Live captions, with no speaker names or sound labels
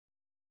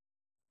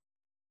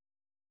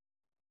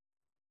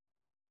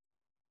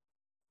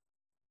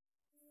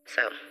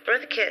So, where are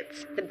the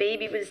kids? The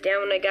baby was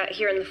down when I got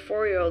here, and the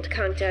 4-year-old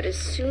conked out as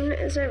soon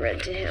as I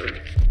read to him.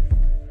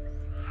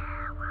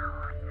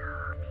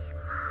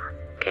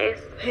 Case?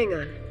 Hang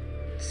on.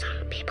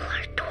 Some people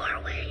are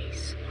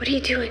doorways. What are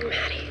you doing,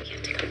 Maddie? You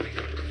have to go away.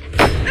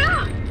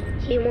 Ah!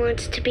 He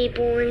wants to be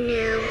born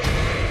now.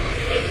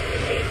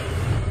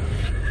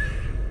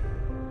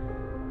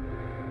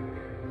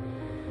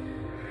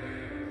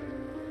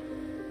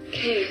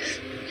 Case,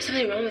 there's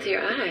something wrong with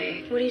your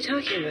eye. What are you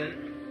talking about?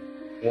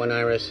 One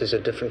iris is a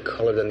different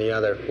color than the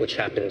other, which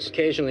happens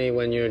occasionally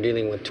when you're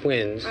dealing with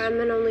twins. I'm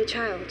an only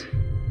child.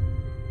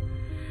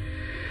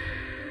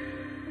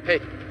 Hey,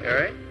 you all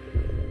right?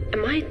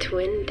 Am I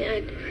twin,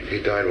 Dad?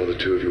 He died while the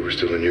two of you were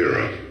still in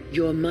utero.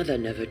 Your mother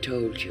never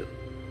told you,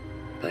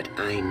 but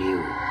I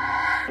knew.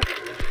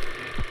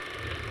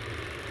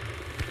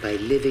 By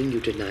living, you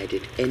denied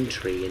it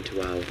entry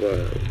into our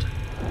world.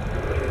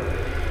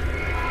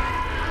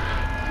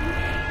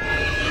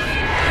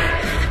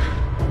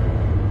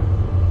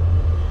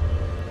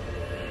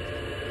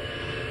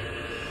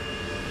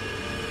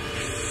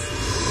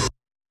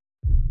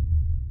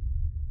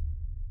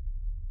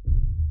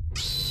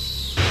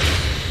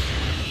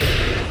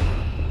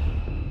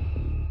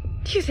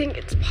 Do you think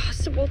it's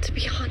possible to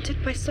be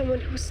haunted by someone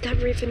who was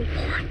never even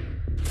born?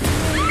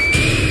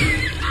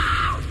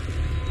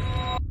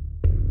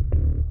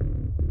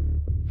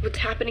 What's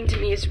happening to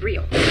me is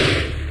real.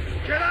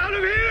 Get out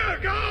of here!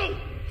 Go!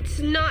 It's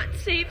not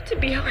safe to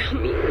be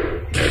around me.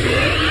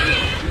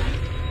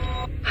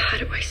 How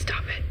do I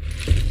stop it?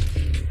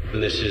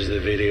 This is the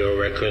video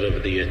record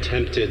of the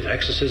attempted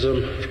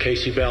exorcism of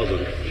Casey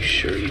Beldon. You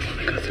sure you want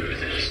to go through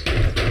this?